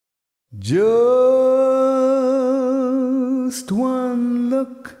Just one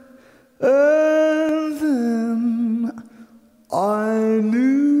look, and then I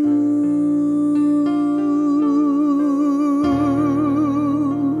knew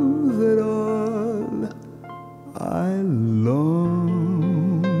that all I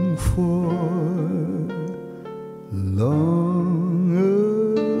long for long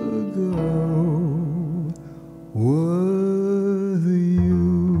ago was you.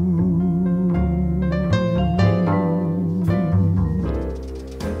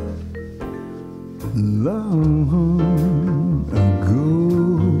 Long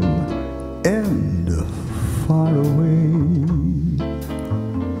ago and far away,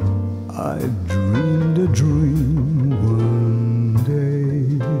 I dreamed a dream one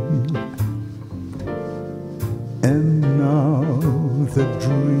day, and now the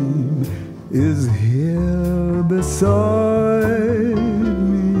dream is here beside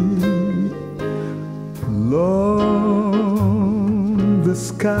me. Long the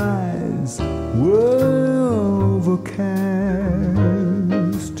skies were overcast,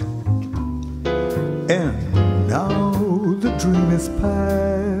 and now the dream is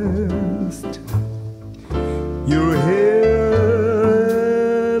past. You're here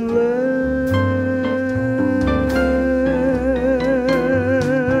at last.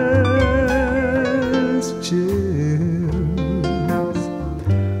 Chills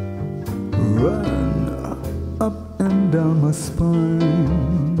run up and down my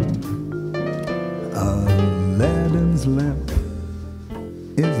spine. Aladdin's lamp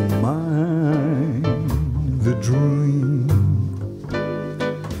is mine. The dream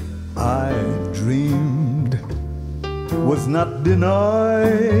I dreamed was not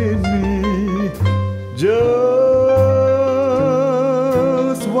denied me. Just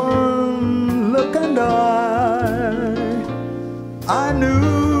one look and I knew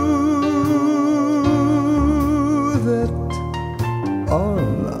that all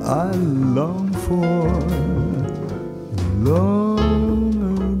I long for long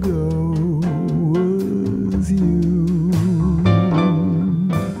ago was you.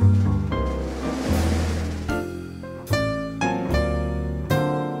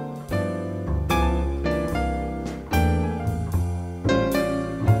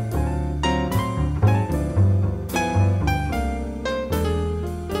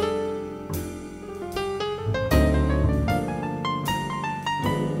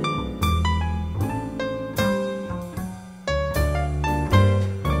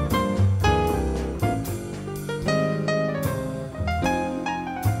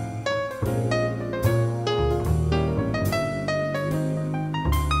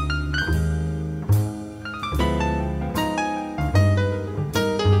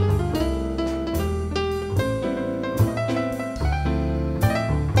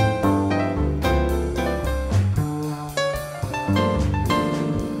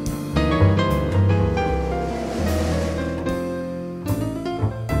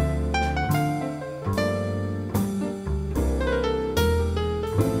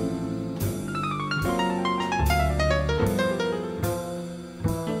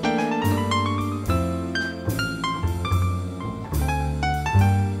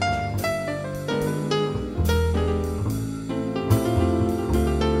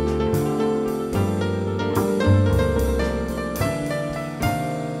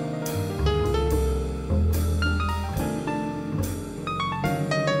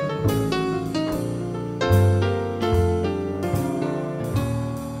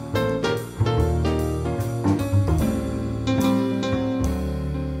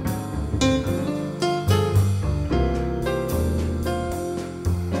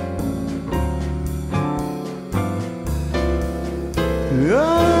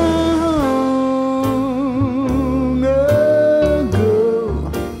 Long ago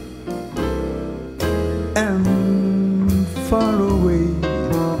and far away,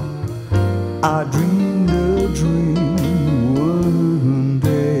 I dreamed a dream one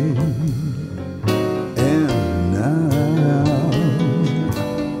day, and now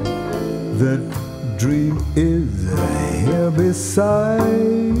that dream is here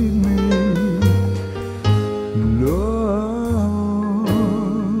beside me.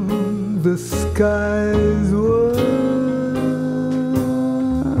 The skies were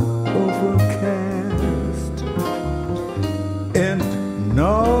overcast, and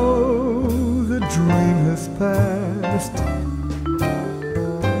now the dream has passed.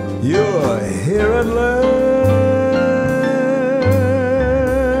 You're here at last.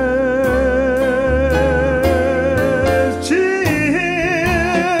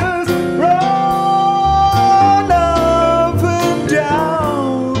 Cheers, run up and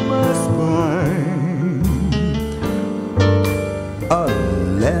down my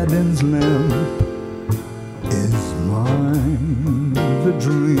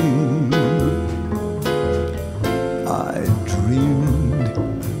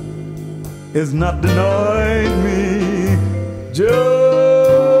is not denied me. Just